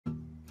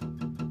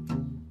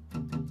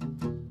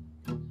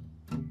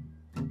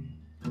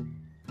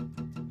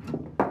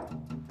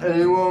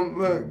Anyone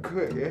but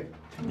cricket?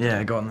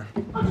 Yeah, go on then.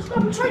 I'll just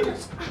grab the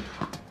trainers.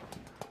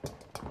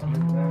 Mo!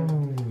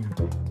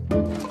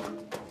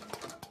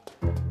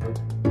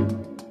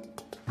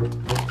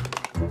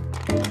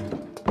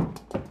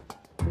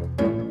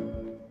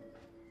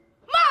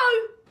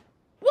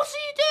 What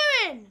are you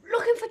doing?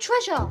 Looking for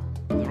treasure.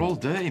 They're all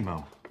dirty,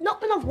 Mo. Not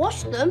when I've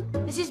washed them.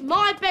 This is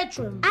my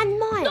bedroom. And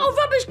mine. Not a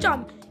rubbish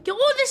dump. Get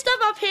all this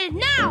stuff up here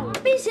now.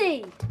 I'm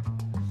busy.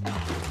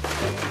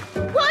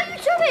 What are you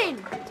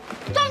doing?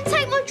 Don't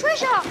take my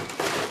treasure.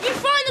 You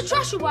throwing the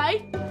trash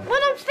away?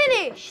 When I'm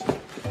finished.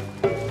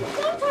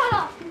 No,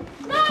 Tyler.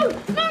 No,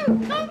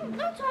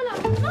 Tyler.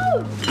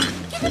 No.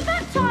 Give it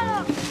back,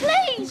 Tyler.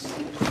 Please.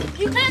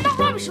 You clear that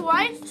rubbish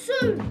away?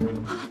 Soon.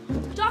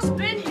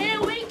 Dustbin, here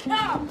we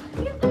come.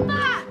 Give them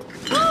back.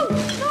 No.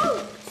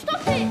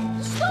 Stop it.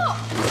 Stop.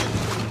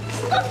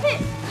 Stop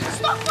it.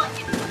 Stop what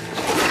you...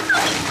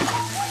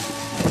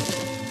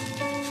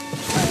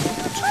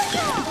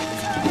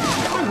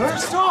 Tyler,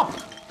 stop!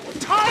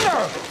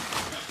 Tyler!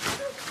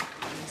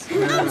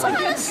 No,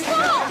 Tyler,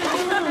 stop.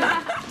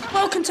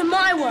 Welcome to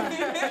my world.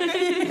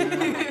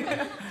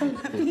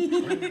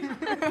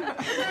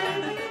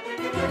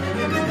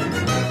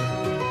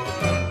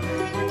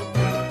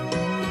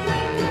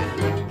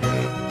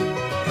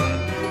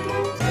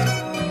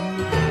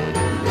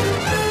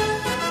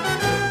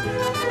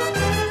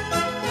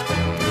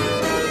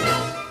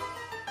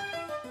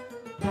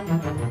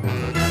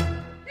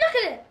 Look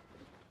at it.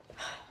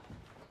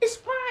 It's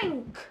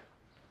Frank.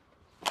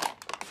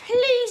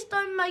 Please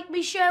don't make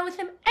me share with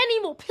him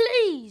anymore,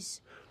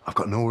 please. I've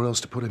got nowhere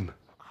else to put him.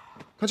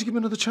 Can't you give him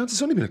another chance?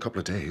 It's only been a couple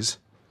of days.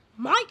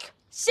 Mike,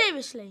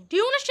 seriously, do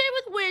you want to share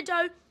with a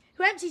weirdo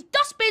who empties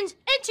dustbins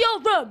into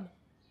your room?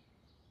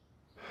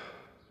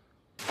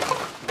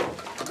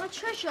 My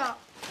treasure.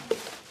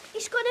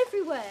 It's gone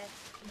everywhere.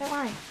 Don't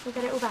worry, we'll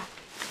get it all back.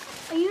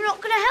 Are you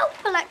not going to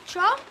help,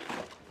 Electra?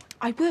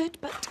 I would,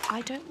 but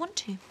I don't want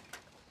to.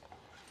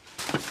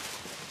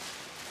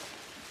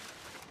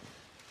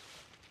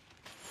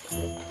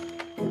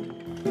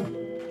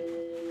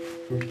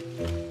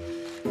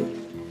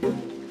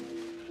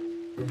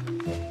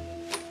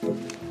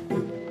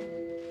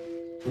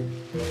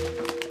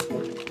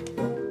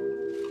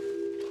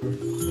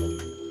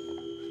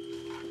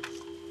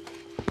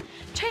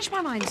 Changed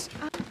my mind.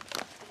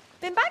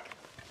 Bin bag?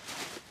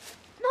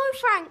 No,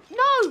 Frank,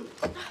 no.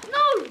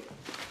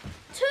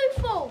 Too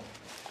full.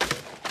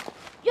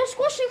 You're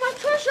squashing my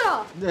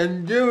treasure.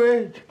 Then do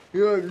it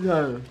your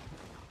time.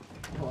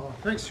 Oh,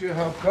 thanks for your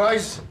help,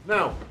 guys.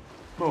 Now,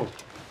 Mo.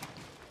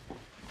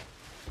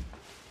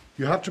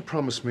 You have to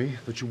promise me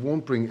that you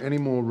won't bring any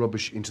more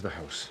rubbish into the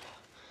house.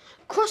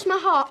 Cross my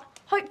heart.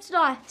 Hope to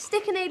die.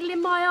 Stick a needle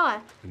in my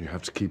eye. And you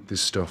have to keep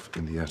this stuff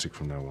in the attic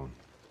from now on.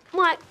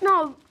 Mike,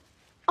 no.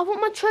 I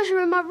want my treasure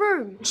in my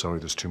room. Sorry,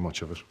 there's too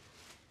much of it.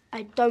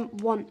 I don't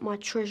want my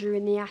treasure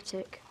in the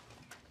attic.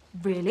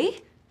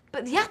 Really?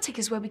 But the attic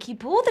is where we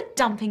keep all the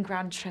dumping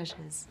ground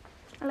treasures.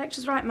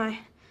 Electra's right, Mo.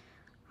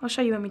 I'll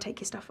show you when we take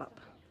your stuff up.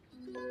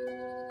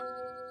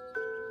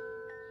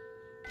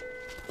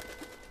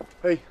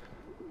 Hey,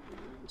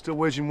 still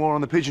waging war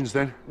on the pigeons,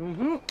 then?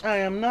 I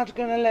am not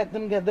gonna let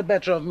them get the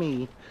better of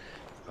me.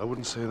 I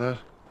wouldn't say that.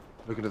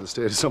 Looking at the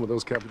state of some of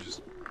those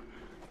cabbages.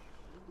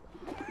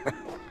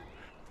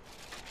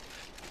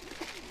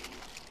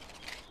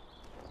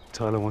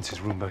 Tyler wants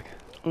his room back.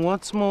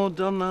 What's Mo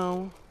done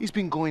now? He's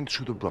been going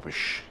through the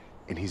rubbish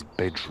in his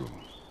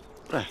bedroom.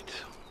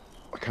 Right.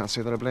 I can't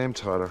say that I blame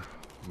Tyler.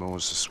 Mo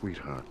is a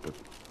sweetheart, but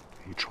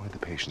he tried the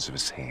patience of a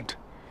saint.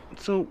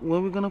 So, where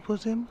are we gonna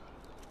put him?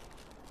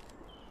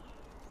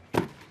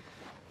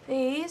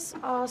 These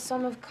are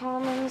some of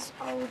Carmen's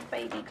old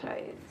baby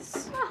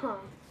clothes. Uh-huh.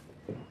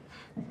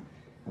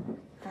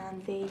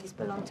 And these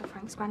belong to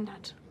Frank's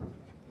granddad.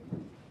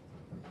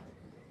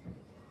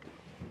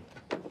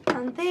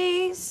 And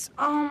these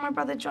are my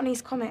brother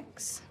Johnny's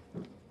comics.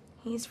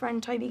 His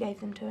friend Toby gave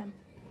them to him.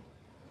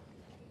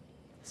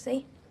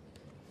 See?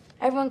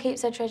 Everyone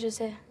keeps their treasures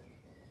here.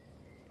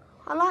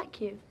 I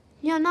like you.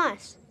 You're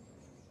nice.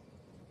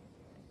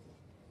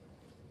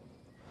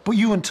 But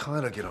you and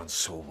Tyler get on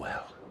so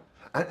well.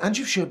 And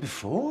you've shared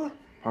before?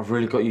 I've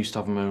really got used to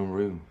having my own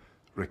room.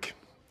 Rick,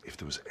 if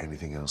there was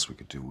anything else we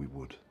could do, we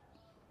would.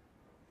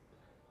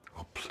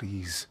 Oh,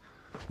 please.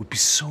 We'd be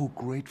so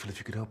grateful if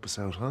you could help us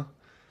out, huh?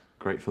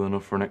 Grateful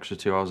enough for an extra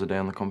 2 hours a day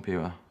on the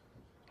computer.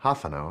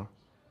 Half an hour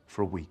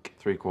for a week.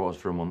 3/4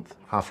 for a month.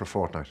 Half for a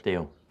fortnight.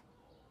 Deal.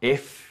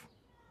 If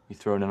you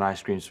throw in an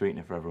ice cream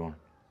sweetener for everyone.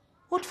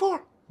 What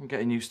for? I'm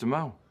getting used to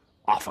Mo.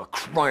 Oh, for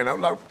crying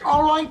out loud.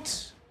 All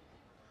right.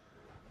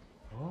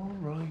 All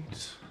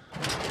right.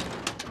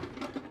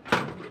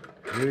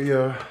 Here you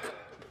are.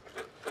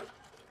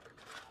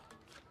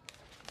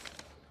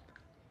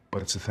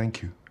 But it's a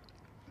thank you,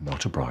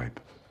 not a bribe.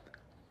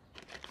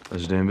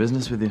 Pleasure doing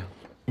business with you.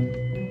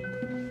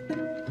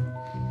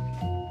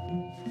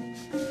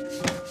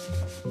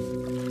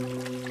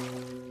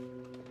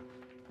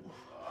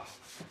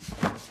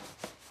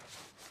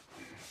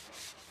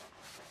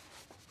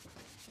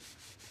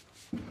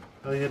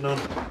 How you getting on?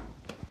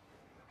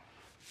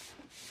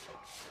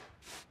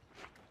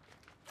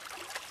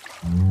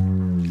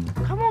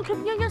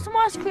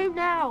 ice cream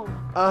now.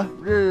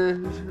 After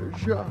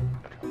this shop.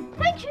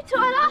 Thank you,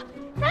 Tyler.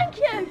 Thank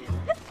you.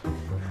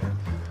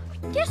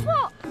 Guess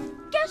what?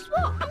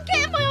 I'm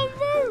getting my own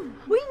room.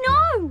 We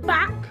know.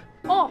 Back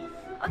off.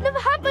 I've never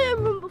had my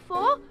own room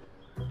before.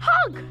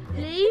 Hug.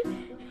 Leave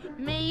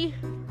me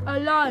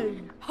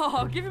alone.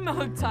 Oh, give him a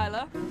hug,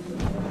 Tyler.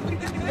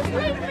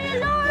 Leave me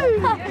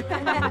alone.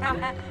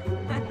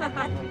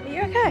 Are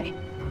you okay?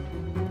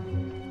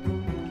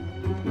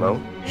 Mo?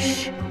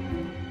 Shh.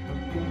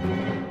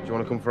 Do you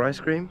want to come for ice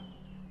cream?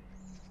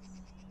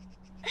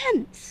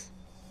 Hence.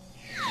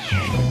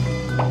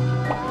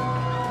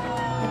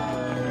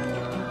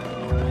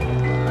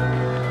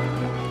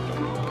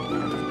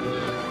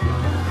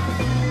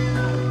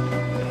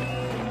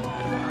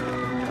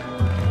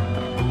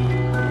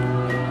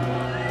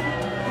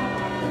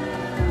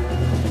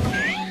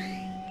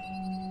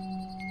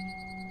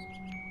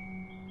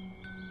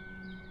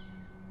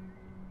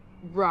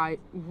 Right,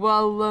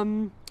 well,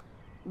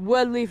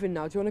 we're leaving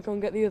now. Do you want to go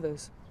and get the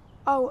others?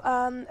 Oh,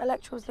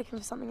 Electra was looking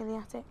for something in the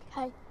attic.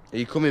 Hey. Are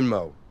you coming,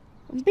 Mo?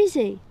 I'm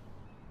busy.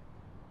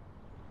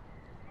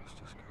 Let's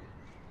just go.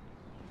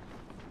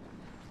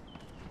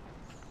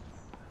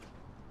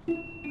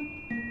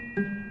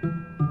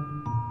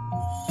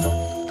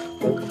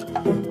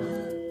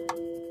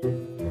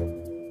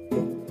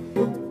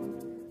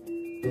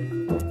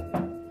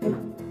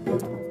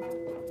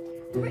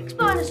 Rick's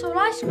buying us all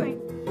ice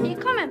cream. Are you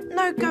coming?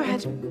 No, go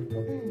ahead.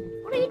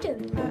 What are you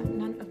doing?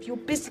 None of your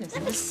business.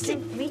 Let me sit.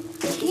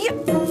 Here.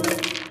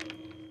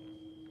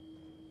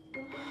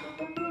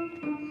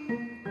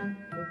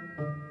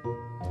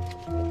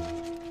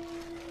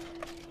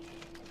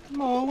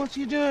 Mo, what are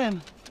you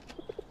doing?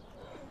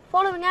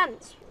 Following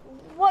ants.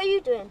 What are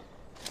you doing?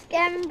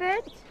 Scaring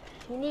birds?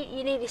 You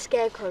need a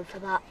scarecrow for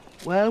that.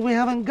 Well, we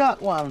haven't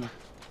got one.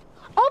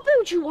 I'll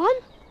build you one.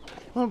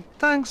 Well,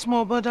 thanks,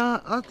 Mo, but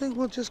I think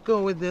we'll just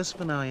go with this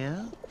for now,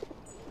 yeah?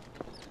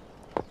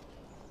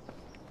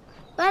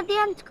 Where'd the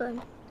ants go?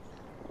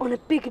 On a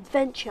big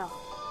adventure.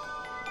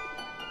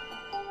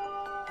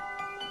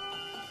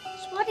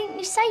 So why didn't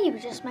you say you were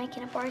just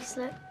making a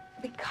bracelet?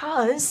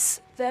 Because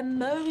they're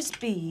Mo's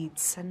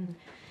beads, and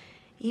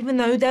even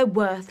though they're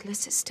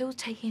worthless, it's still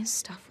taking his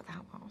stuff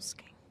without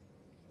asking.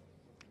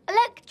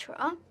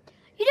 Electra,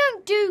 you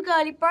don't do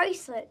girly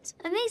bracelets,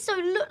 and these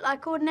don't look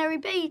like ordinary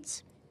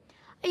beads.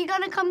 Are you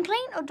going to come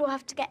clean, or do I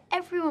have to get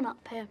everyone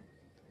up here?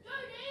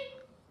 Jodie,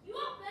 you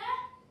up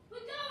there? We're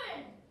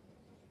going.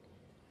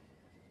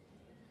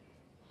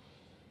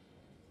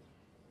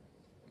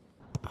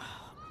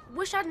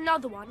 Wish I had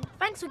another one.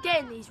 Thanks for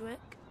getting these, Rick.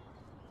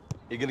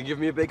 You gonna give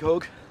me a big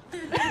hug?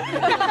 Very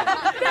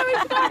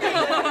funny.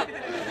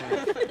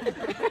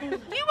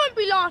 You won't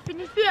be laughing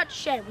if you had to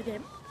share with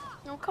him.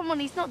 Oh, come on,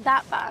 he's not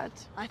that bad.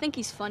 I think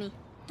he's funny.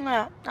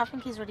 Yeah, I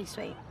think he's really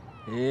sweet.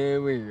 Here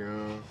we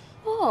go.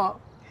 What?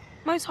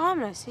 Mo's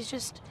harmless. He's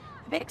just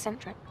a bit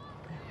eccentric.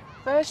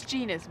 First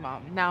Gina's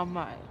mum, now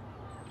mine.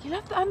 You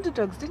loved the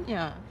underdogs, didn't you?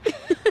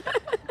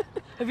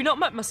 Have you not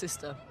met my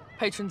sister?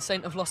 Patron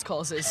saint of lost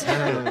causes.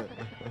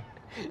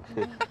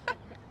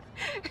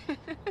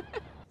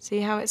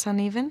 See how it's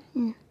uneven?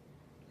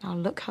 Now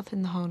look how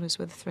thin the hole is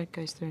where the thread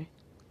goes through.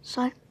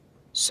 So?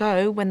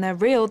 So, when they're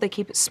real, they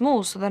keep it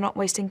small so they're not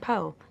wasting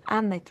pearl.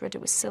 And they thread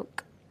it with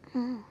silk.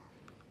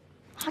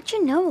 How'd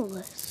you know all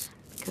this?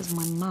 Because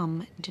my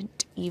mum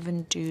didn't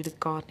even do the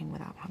gardening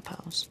without her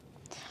pearls.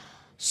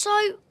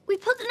 So, we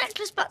put the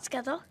necklace back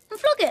together and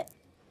flog it.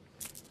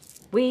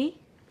 We?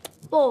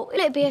 Well,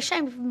 it'd be a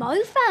shame if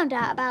Mo found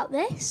out about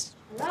this.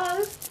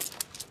 Hello?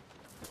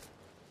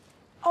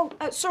 Oh,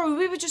 sorry,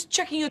 we were just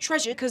checking your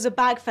treasure because a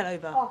bag fell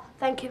over. Oh,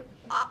 thank you.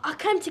 I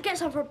came to get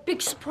some for a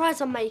big surprise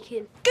I'm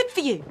making. Good for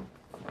you.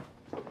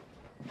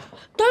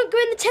 Don't go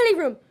in the telly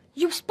room.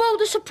 You've spoiled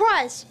the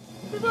surprise.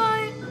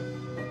 Goodbye.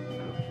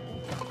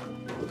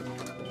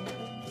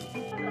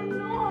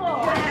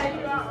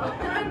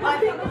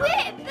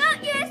 We've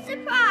got you a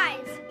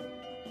surprise.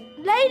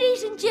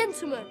 Ladies and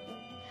gentlemen,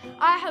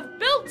 I have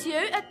built you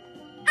a...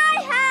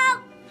 I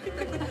help.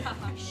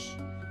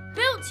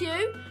 built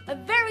you a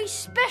very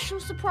special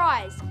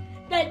surprise.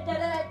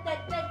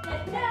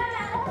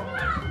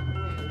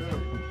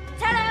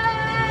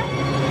 Ta-da!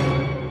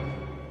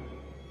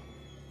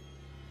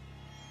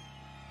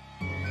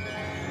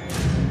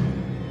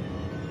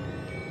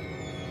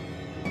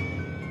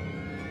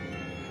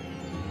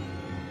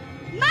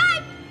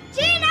 Mike!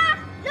 Gina!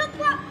 Look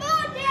what Mo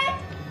did!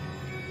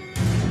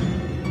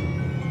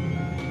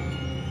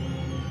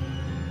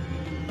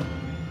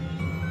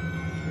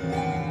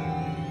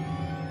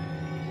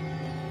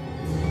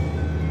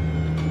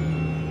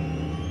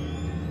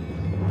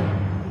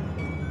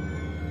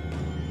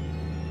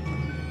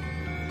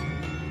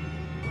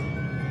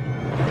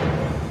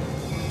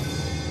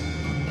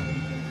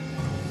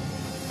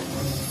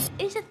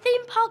 It's a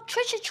theme park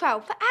treasure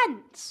trail for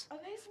ants. Are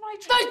these my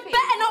Those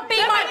better not be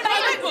my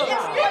favourites.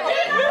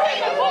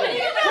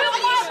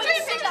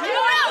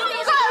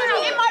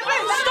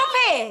 Stop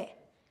it!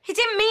 He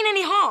didn't mean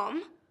any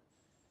harm.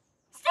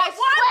 I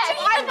swear,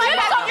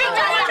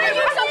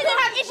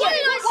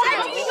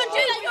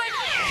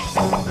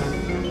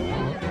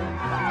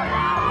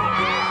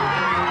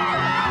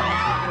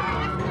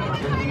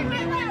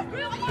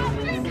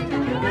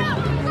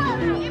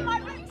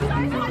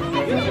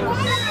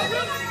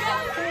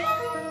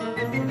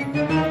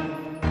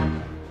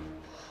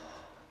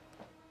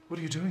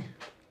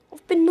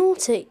 I've been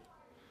naughty.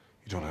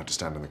 You don't have to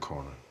stand in the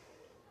corner.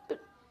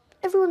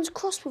 Everyone's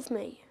cross with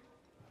me.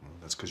 Well,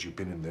 that's because you've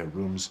been in their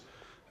rooms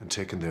and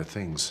taken their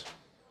things.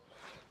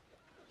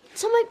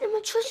 So make them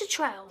a treasure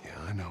trail. Yeah,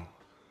 I know.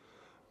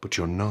 But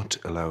you're not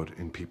allowed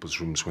in people's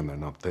rooms when they're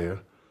not there.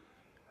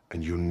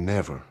 And you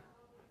never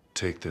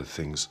take their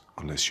things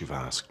unless you've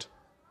asked.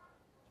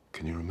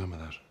 Can you remember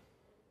that?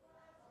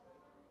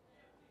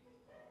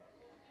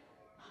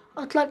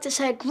 I'd like to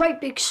say a great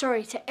big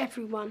sorry to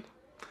everyone.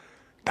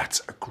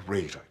 That's a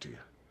great idea.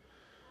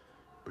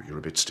 But you're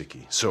a bit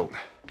sticky. So,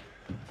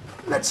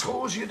 let's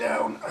hose you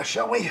down,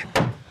 shall we?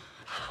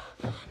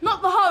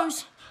 Not the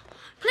hose.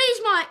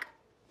 Please, Mike.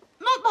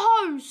 Not the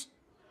hose.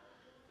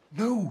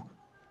 No.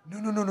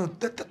 No.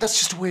 That's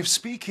just a way of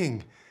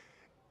speaking.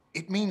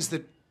 It means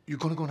that you're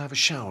going to go and have a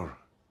shower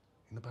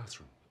in the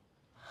bathroom.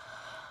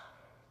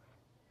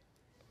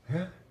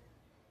 Yeah?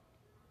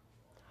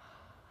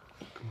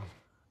 Come on.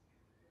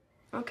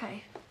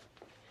 Okay.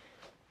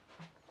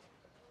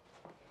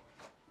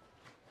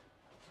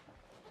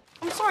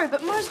 I'm sorry,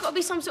 but Mo's got to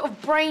be some sort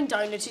of brain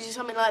donor to do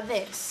something like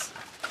this.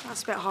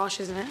 That's a bit harsh,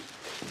 isn't it?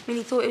 I mean,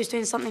 he thought he was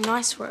doing something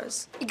nice for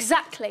us.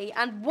 Exactly.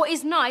 And what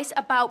is nice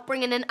about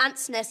bringing an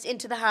ant's nest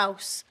into the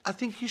house? I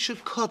think you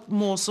should cut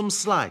more some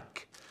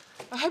slack.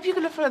 I hope you're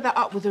going to follow that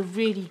up with a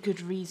really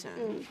good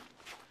reason.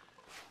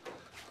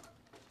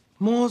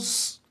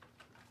 Mo's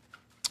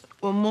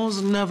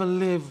never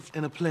lived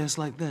in a place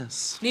like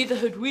this. Neither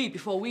had we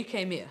before we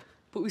came here,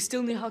 but we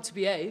still knew how to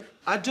behave.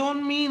 I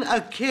don't mean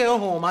a care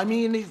home. I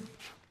mean...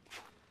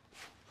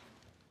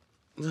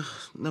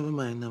 Never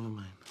mind.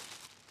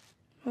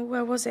 Well,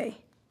 where was he?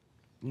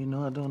 You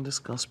know I don't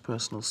discuss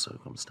personal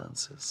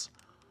circumstances.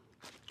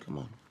 Come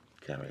on,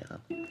 carry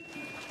on.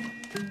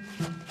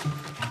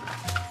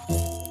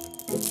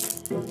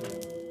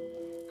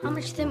 How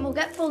much do you think we'll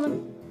get for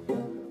them?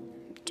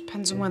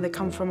 Depends on where they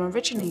come from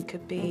originally.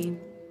 Could be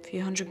a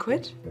few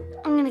 £100.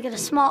 I'm gonna get a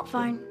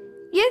smartphone.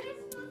 You?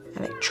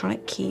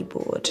 Electronic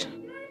keyboard.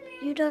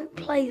 You don't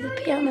play the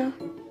piano.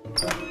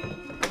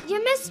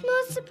 You missed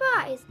my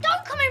surprise.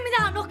 Don't come in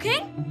without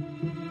knocking.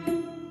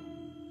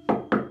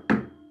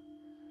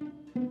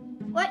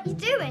 What are you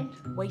doing?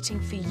 Waiting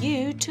for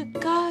you to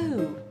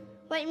go.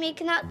 What are you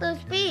making out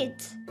those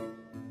beads?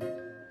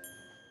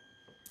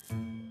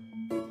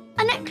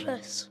 A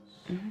necklace.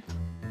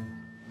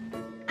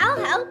 I'll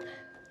help.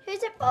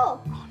 Who's it for?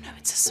 Oh, no,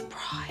 it's a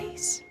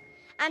surprise.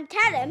 And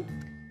tell him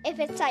if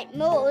it's like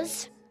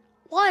Mo's.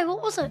 Why?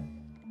 What was it?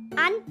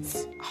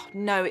 Ants? Oh,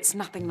 no, it's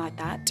nothing like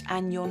that.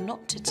 And you're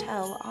not to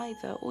tell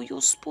either, or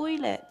you'll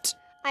spoil it.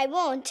 I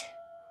won't,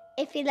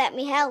 if you let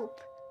me help.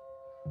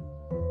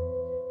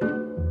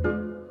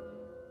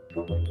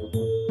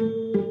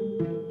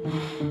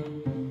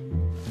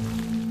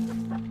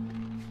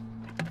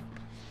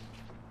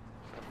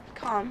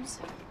 Calms.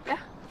 Yeah?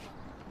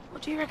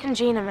 What do you reckon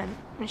Gina meant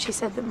when she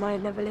said that Mo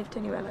had never lived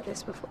anywhere like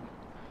this before?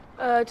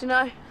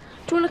 Dunno.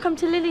 Do you want to come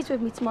to Lily's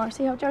with me tomorrow,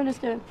 see how Jonah's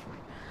doing?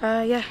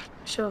 Yeah,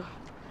 sure.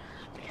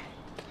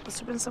 Must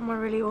have been somewhere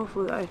really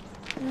awful, though.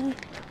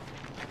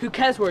 Who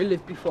cares where he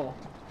lived before?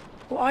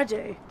 What I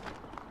do,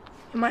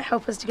 it might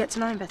help us to get to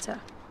know him better.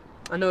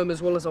 I know him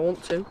as well as I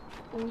want to.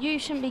 And you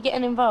shouldn't be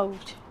getting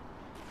involved.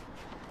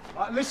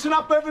 Listen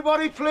up,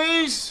 everybody,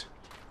 please.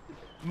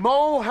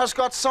 Mo has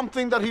got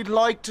something that he'd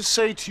like to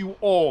say to you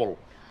all.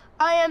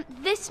 I am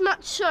this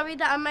much sorry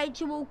that I made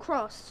you all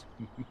cross.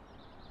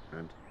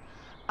 And?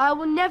 I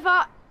will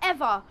never,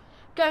 ever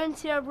go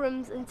into your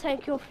rooms and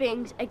take your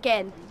things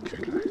again.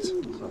 Good lads.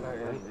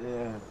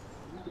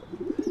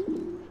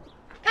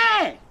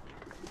 Hey!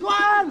 Go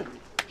on!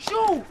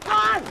 Shoo! Go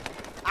on!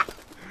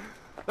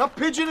 That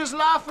pigeon is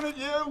laughing at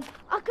you.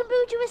 I can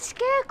build you a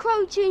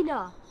scarecrow,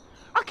 Gina.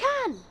 I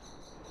can.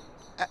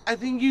 I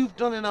think you've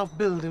done enough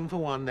building for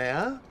one day,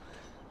 huh?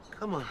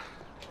 Come on.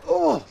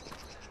 Oh,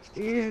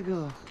 here you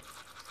go.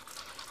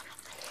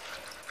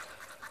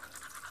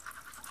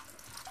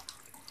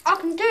 I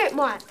can do it,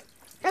 Mike.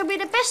 It'll be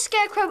the best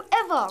scarecrow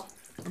ever.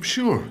 I'm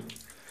sure.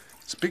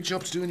 It's a big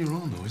job to do on your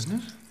own, though, isn't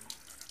it?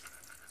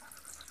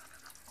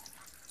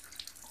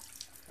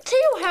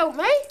 Tea'll help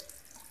me.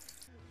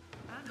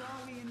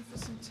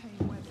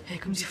 Here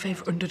comes your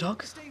favourite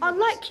underdog. I'd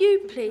like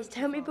you, please, to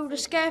help me build a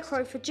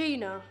scarecrow for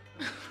Gina.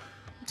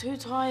 I'm too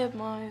tired,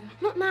 Mo.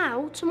 Not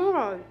now,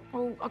 tomorrow.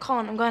 Oh, I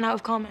can't. I'm going out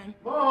with Carmen.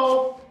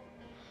 Mo!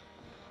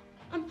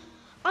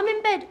 I'm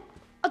in bed.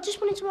 I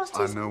just wanted to ask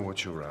I you... know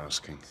what you were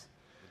asking.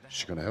 Is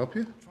she going to help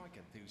you?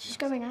 She's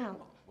going out.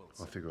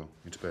 Off you go.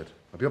 Into bed.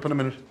 I'll be up in a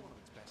minute.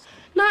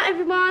 Night,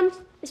 everyone.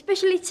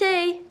 Especially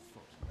T.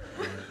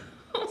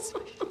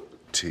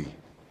 T,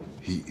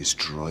 he is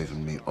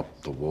driving me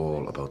up the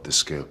wall about this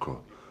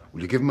scarecrow.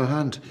 Will you give him a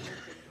hand?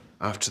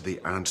 After the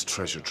ant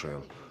treasure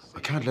trail, I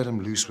can't let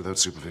him loose without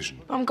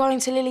supervision. I'm going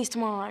to Lily's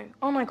tomorrow.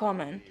 Aren't I,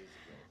 Carmen?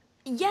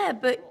 Yeah,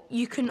 but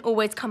you can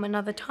always come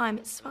another time.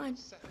 It's fine.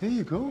 Here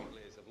you go.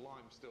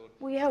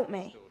 Will you help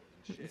me?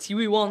 It's you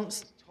he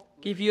wants.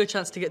 Give you a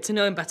chance to get to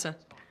know him better.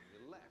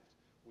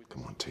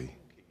 Come on, T. It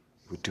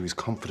would do his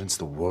confidence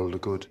the world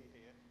of good.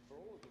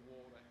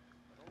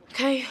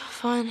 Okay,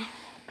 fine.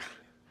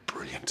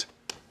 Brilliant.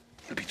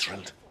 You'll be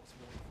thrilled.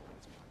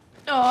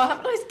 Oh, have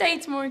a nice day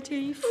tomorrow,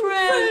 T.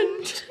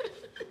 Friend.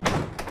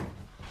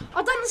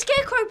 I've done the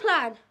scarecrow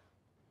plan.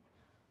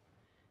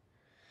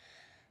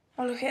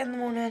 I'll look at it in the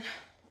morning.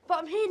 But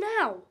I'm here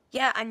now.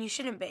 Yeah, and you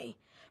shouldn't be.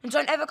 And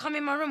don't ever come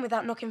in my room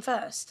without knocking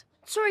first.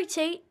 Sorry,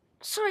 T.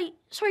 Sorry,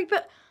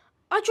 but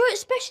I drew it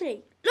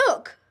specially.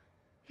 Look.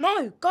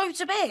 No, go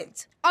to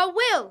bed. I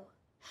will.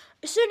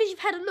 As soon as you've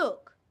had a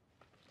look.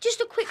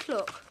 Just a quick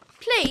look.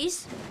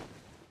 Please.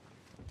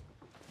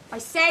 I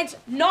said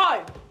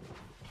no.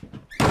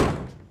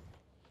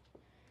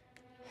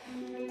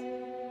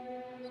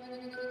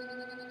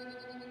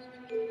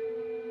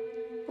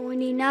 All we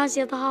need now is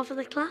the other half of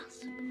the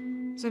class.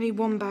 There's only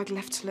one bag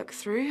left to look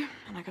through,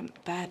 and I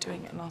couldn't bear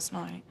doing it last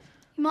night.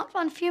 You might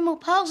find a few more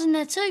pearls in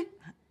there too.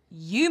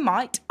 You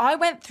might. I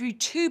went through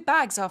 2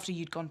 bags after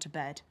you'd gone to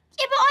bed.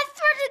 Yeah, but I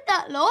threaded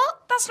that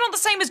lot. That's not the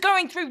same as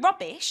going through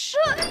rubbish.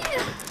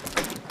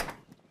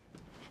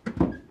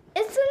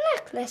 Is the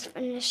necklace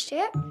finished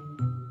yet?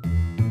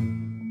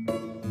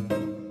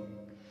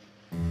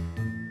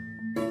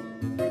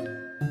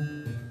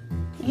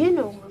 You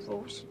know all the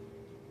rules.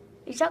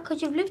 Is that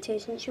because you've lived here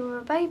since you were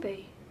a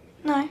baby?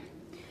 No.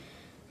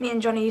 Me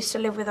and Johnny used to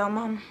live with our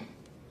mum.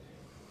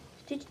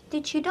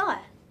 Did she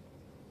die?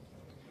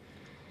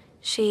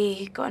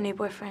 She got a new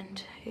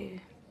boyfriend who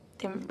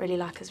didn't really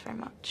like us very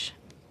much.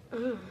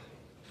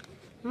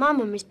 My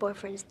mummy's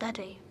boyfriend's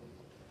daddy.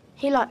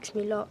 He likes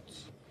me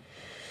lots.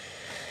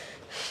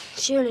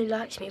 She only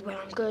likes me when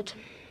I'm good.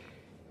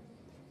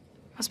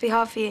 Must be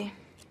hard for you,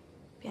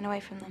 being away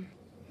from them.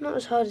 Not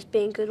as hard as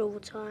being good all the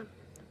time.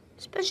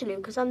 Especially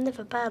because I'm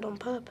never bad on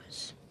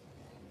purpose.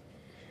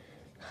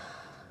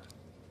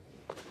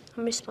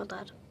 I miss my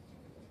dad.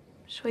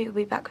 Sure you'll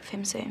be back with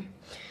him soon?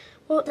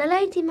 Well, the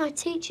lady my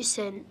teacher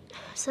sent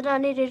said I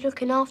needed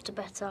looking after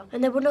better,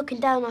 and they were looking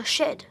down our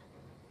shed.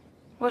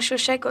 What's your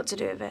shed got to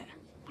do with it?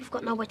 We've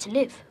got nowhere to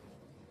live.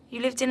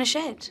 You lived in a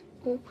shed?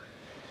 Well,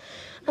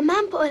 a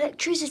man put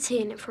electricity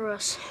in it for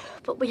us,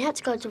 but we had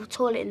to go to the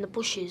toilet in the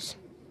bushes.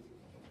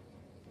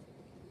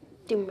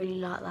 Didn't really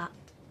like that.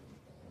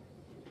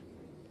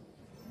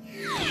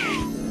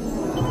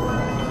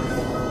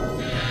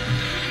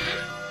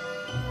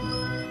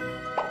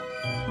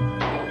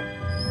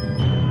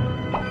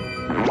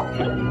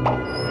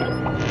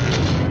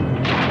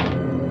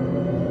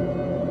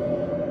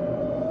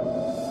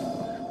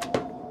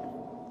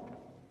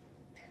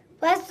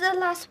 Where's the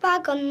last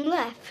bag on the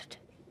left?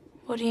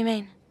 What do you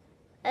mean?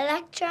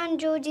 Electra and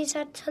Georgie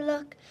said to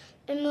look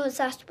in the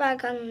last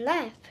bag on the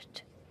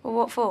left. Well,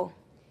 what for?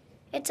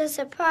 It's a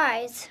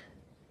surprise.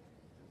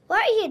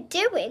 What are you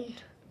doing?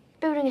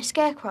 Building a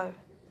scarecrow.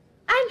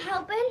 I'm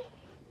helping.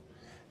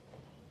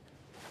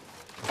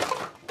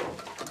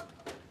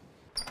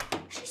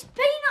 She's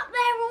been up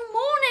there all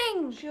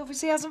morning. She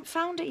obviously hasn't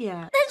found it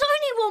yet. There's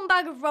only one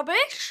bag of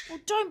rubbish. Well,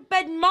 don't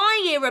bed my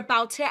ear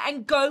about it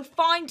and go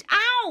find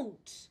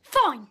out.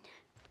 Fine.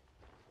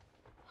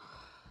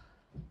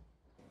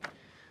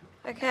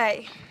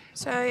 Okay,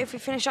 so if we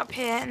finish up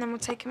here and then we'll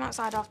take him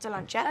outside after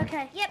lunch, yeah?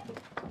 Okay. Yep.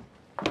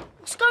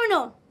 What's going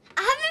on?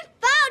 I haven't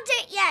found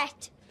it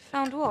yet.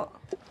 Found what?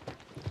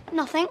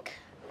 Nothing.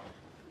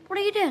 What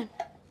are you doing?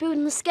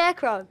 Building the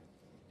scarecrow.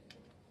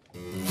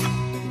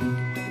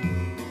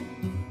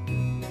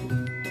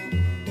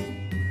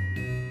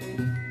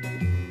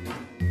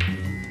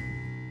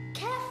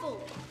 Careful.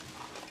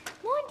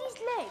 Mind his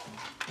leg.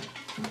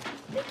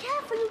 Be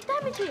careful, you'll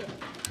damage it.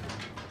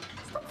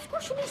 Stop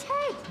squashing his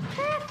head.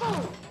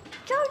 Careful.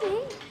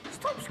 Jodie,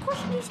 stop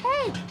squashing his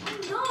head.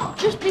 I'm not.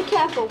 Just be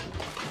careful.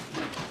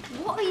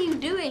 What are you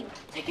doing?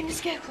 Taking the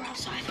scarecrow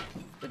outside.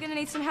 We're gonna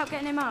need some help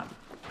getting him up.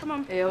 Come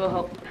on. Yeah, we'll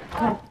help.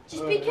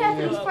 Just be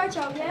careful, he's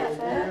fragile,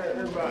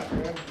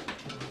 yeah?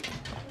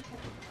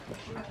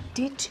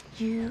 Did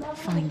you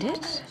find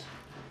it?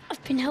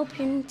 I've been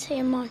helping Tia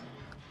and mine.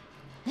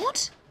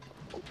 What?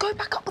 Go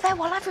back up there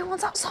while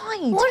everyone's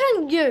outside. Why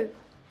don't you?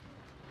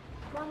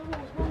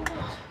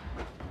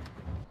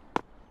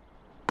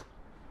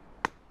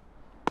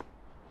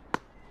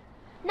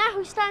 Now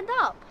who stand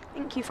up?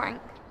 Thank you, Frank.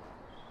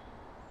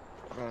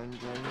 Go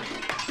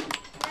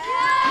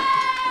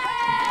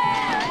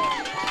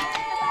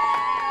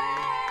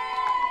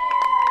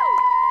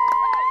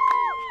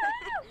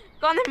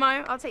on then,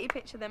 Mo. I'll take your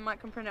picture then.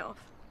 Mike can print it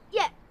off.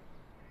 Yeah.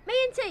 Me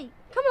and T.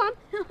 Come on.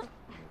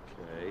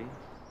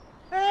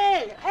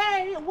 Okay.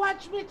 Hey,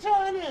 watch me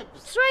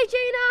turnips. 3,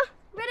 Gina.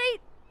 Ready?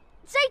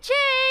 Say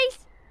cheese.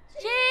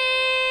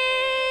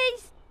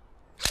 Cheese.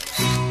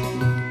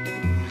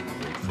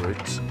 Wait for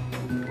it.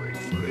 Wait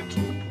for it.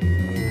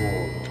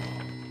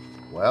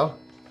 Well?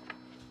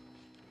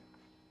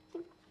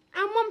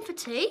 And one for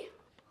tea.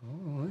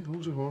 All right,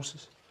 hold your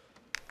horses.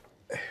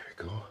 There we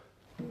go.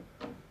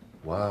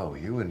 Wow,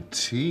 you and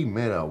T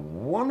made a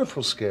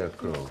wonderful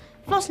scarecrow.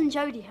 Floss and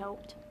Jodie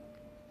helped.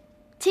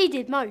 T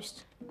did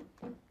most.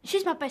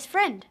 She's my best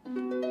friend.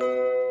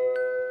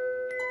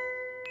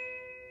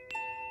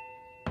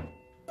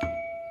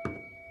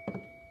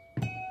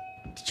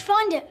 Did you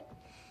find it?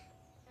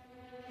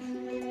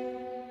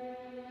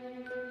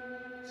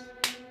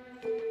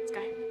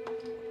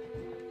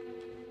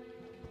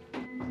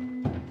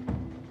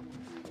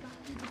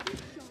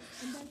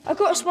 I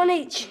got us one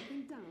each.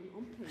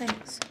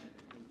 Thanks.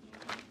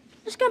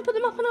 Let's go and put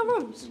them up in our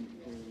rooms.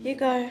 You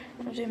go.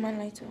 I'll do mine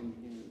later.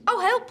 I'll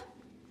help.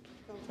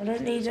 I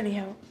don't need any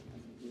help.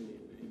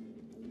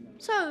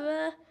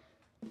 So,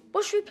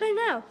 what should we play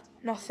now?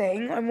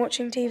 Nothing. I'm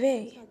watching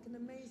TV.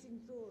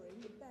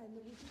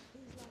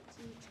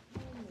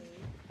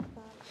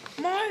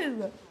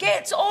 Mo,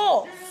 get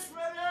off!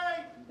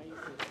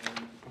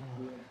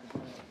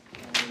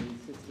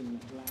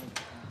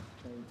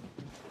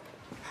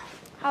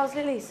 How's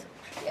Lily's?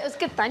 Yeah, it was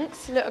good,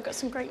 thanks. Look, I've got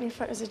some great new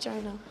photos of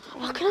Jonah.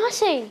 What can I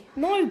see?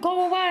 No,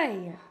 go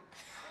away.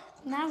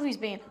 Now who's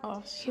being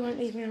harsh? She won't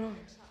leave me alone.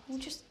 Well,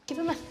 just give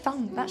him a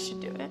thumb. That should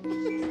do it.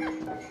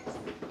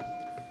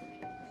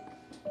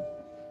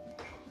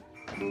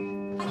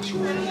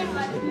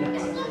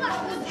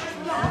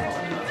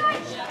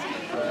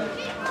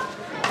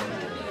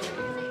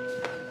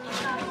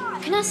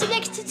 Can I sit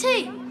next to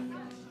T?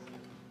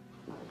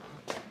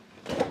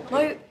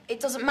 Mo, it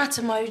doesn't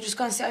matter, Mo. Just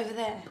go and sit over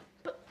there.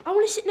 But I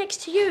want to sit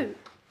next to you.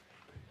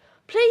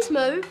 Please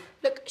move.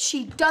 Look,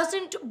 she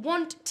doesn't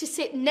want to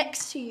sit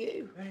next to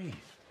you. Hey.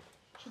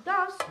 She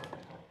does.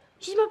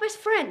 She's my best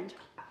friend.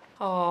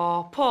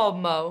 Oh, poor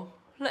Mo.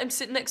 Let him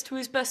sit next to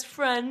his best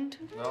friend.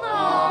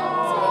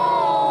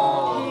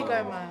 Oh. Here you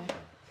go, Mo.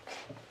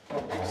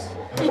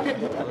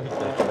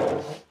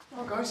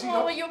 Oh, guys,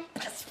 Oh, your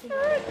best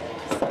friend.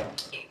 So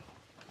cute.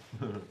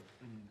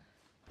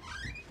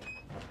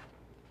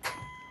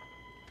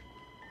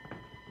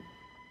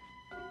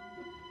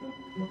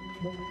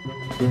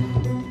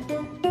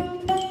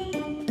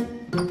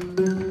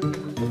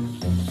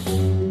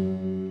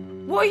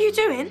 What are you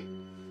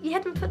doing? You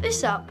hadn't put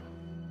this up.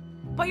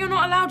 But you're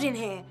not allowed in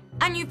here.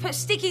 And you put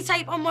sticky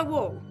tape on my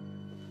wall.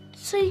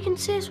 So you can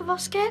see us with our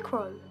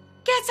scarecrow.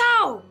 Get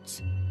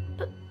out!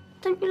 But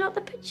don't you like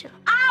the picture?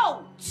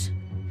 Out!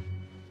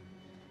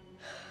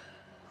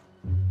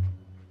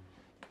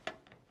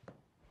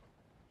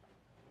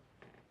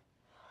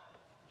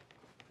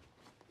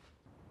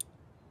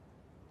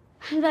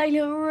 They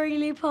look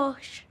really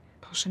posh.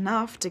 Posh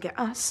enough to get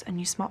us a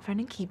new smartphone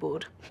and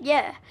keyboard.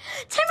 Yeah.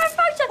 Take my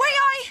photo!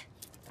 I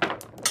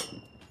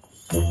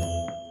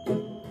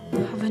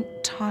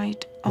haven't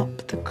tied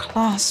up the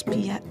clasp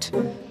yet.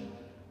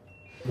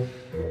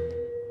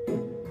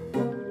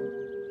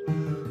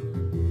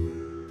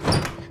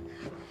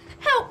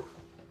 Help!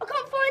 I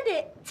can't find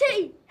it.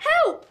 T,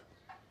 help!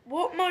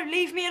 What, Mo?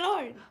 Leave me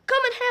alone.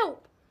 Come and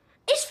help.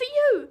 It's for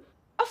you.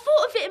 I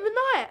thought of it in the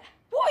night.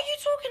 What are you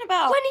talking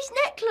about? Gwenny's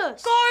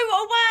necklace. Go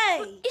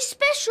away! It's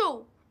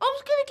special. I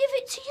was going to give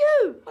it to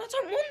you. But I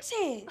don't want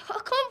it. I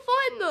can't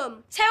find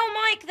them. Tell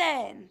Mike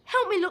then.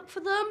 Help me look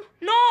for them.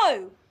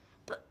 No!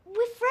 But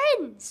we're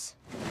friends.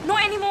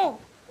 Not anymore.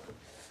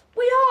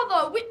 We are,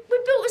 though. We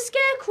built a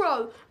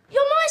scarecrow.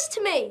 You're nice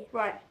to me.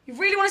 Right. You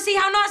really want to see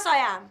how nice I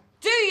am?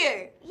 Do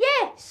you?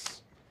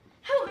 Yes.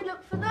 Help me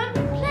look for them,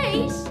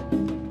 please.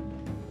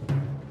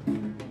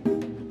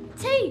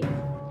 T,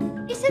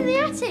 it's in the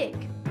attic.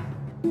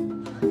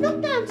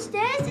 Not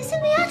downstairs. It's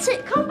in the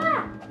attic. Come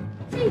back.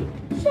 T,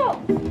 stop.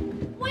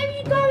 Where are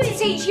you going? To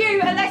teach you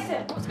a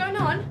lesson. What's going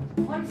on?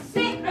 I'm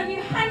sick of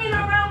you hanging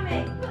around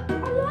me. But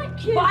I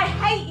like you. But I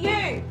hate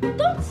you.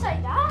 Don't say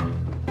that.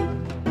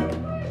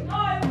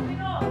 No, we're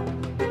not.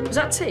 Was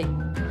that T?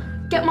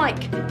 Get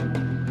Mike.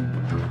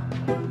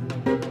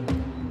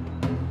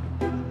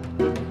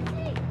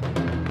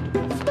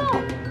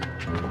 Stop.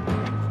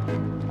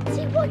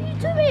 See, what are you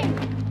doing?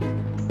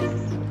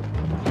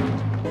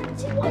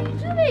 See, what are you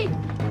doing?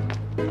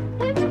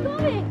 Where are you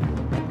going?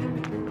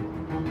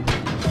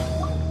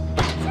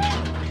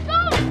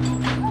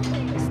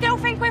 Still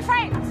think we're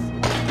friends?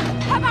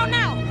 How about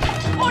now?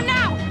 Or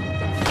now?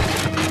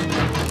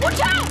 Watch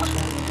out!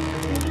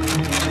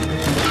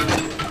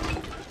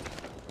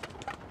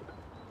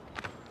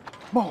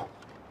 Mo!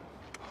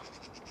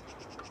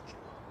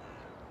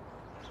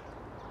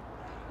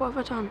 What have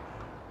I done?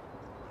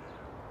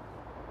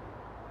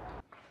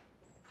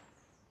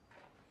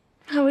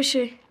 How is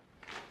she?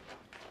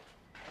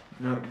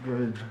 Not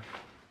good.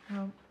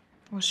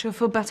 Well, she'll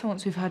feel better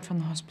once we've heard from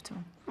the hospital.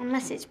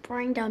 Unless it's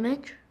brain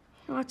damage.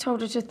 I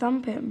told her to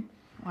thump him.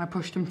 I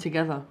pushed them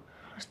together.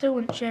 I still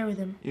wouldn't share with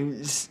him.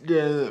 You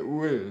still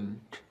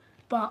wouldn't.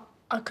 But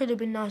I could have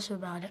been nicer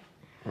about it.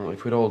 Well,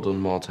 if we'd all done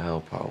more to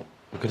help out,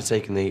 we could have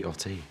taken the heat off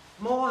T.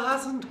 Mo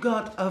hasn't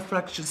got a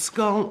fractured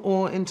skull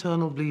or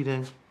internal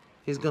bleeding.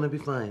 He's gonna be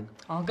fine.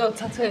 I'll go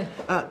tattoo.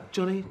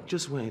 Johnny,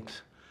 just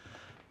wait.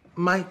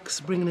 Mike's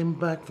bringing him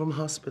back from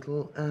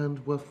hospital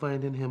and we're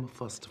finding him a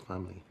foster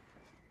family.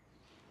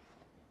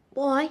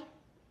 Why?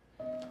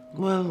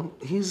 Well,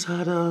 he's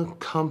had a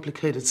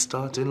complicated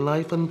start in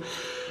life and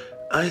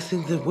I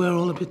think that we're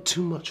all a bit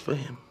too much for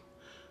him.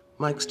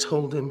 Mike's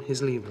told him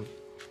he's leaving.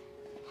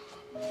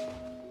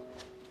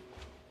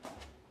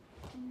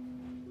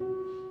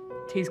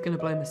 T's gonna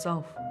blame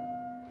herself.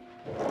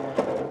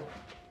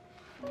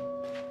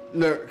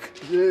 Look,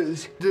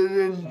 this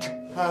didn't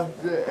have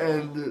to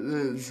end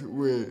this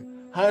way.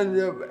 Hands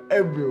up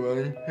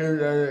everyone who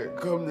had a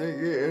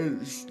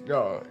complicated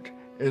start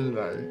in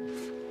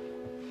life.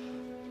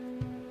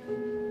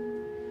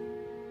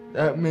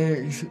 that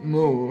makes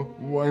Mo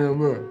one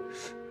of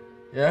us.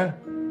 Yeah?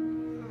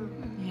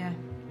 Yeah.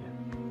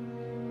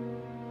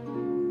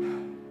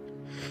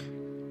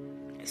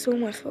 It's all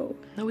my fault.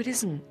 No, it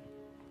isn't.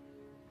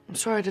 I'm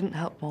sorry I didn't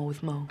help more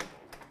with Mo.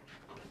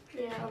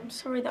 Yeah, I'm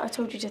sorry that I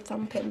told you to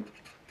thump him.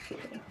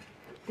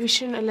 We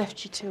shouldn't have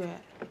left you to it.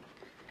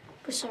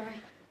 We're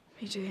sorry.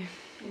 Me too.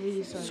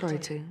 Really sorry. Sorry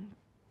too.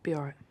 Be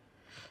alright.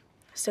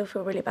 I still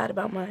feel really bad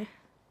about Mo.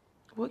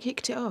 What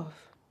kicked it off?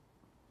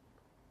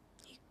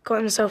 He got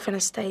himself in a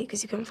state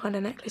because he couldn't find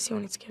a necklace he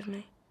wanted to give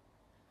me.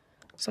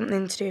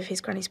 Something to do with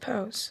his granny's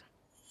pearls.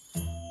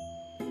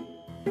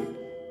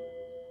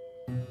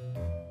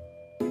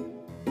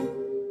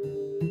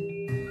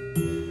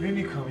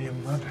 Really come here,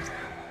 Mum.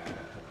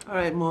 All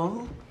right,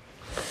 Mo.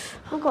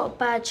 I've got a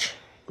badge.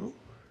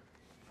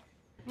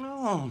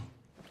 No.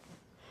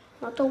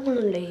 I don't want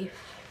to leave.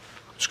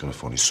 I'm just going to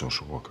phone his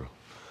social worker.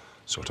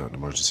 Sort out an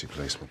emergency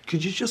placement.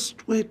 Could you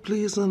just wait,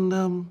 please, and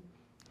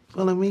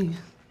follow me?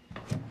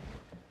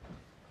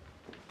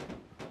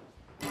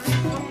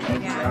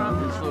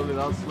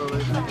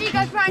 Slowly. Here you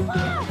go, Frank.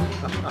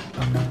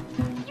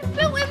 You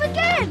built him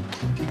again.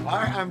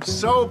 I am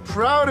so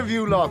proud of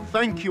you lot.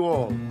 Thank you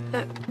all.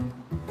 Look,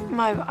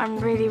 Mo, I'm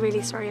really,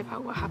 really sorry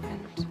about what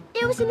happened.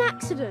 It was an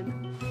accident.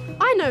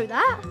 I know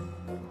that.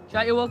 Is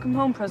that your welcome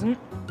home present?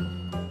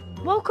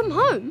 Welcome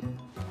home.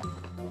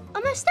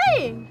 Am I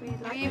staying?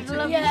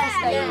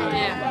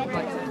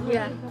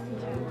 Yeah.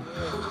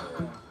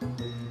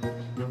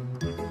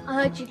 I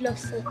heard you'd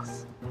lost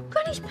this.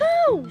 Granny's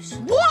pearls.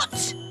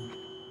 What?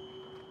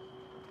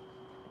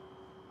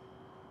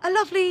 A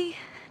lovely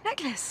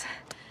necklace.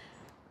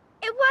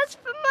 It was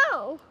for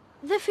Mo.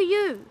 They're for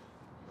you.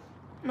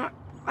 No,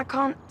 I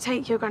can't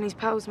take your granny's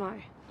pearls, Mo.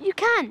 You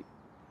can.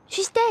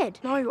 She's dead.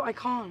 No, I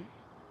can't.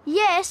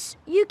 Yes,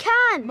 you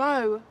can.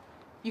 Mo,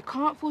 you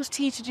can't force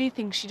T to do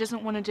things she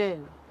doesn't want to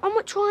do. I'm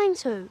not trying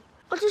to.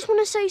 I just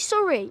want to say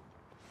sorry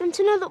and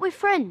to know that we're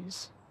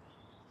friends.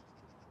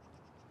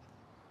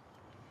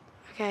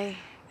 Okay,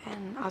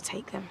 then I'll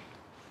take them.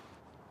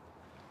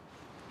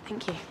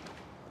 Thank you.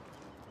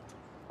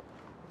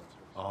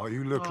 Oh,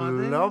 you look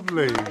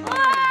lovely.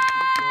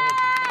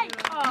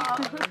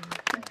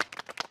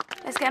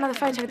 Let's get another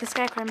photo with the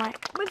scarecrow, Mike.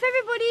 With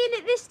everybody in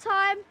it this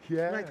time.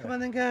 Yeah. Right, come on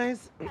then,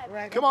 guys.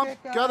 Right, Come on, okay,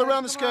 gather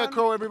round the come on.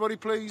 scarecrow, everybody,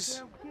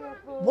 please.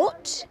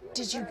 What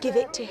did you give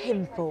it to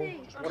him for?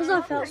 Because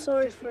I felt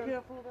sorry for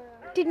him.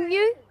 Didn't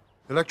you?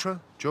 Electra,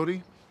 Jodie,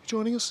 you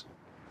joining us?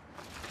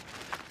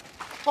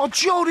 Oh,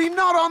 Jodie,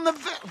 not on the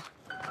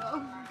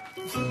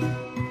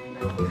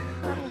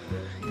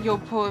Your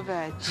poor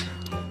veg.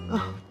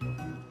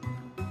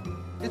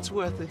 It's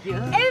worth it,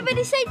 yeah?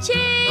 Everybody say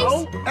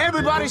cheese!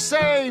 Everybody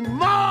say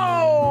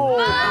Mo!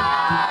 Mo!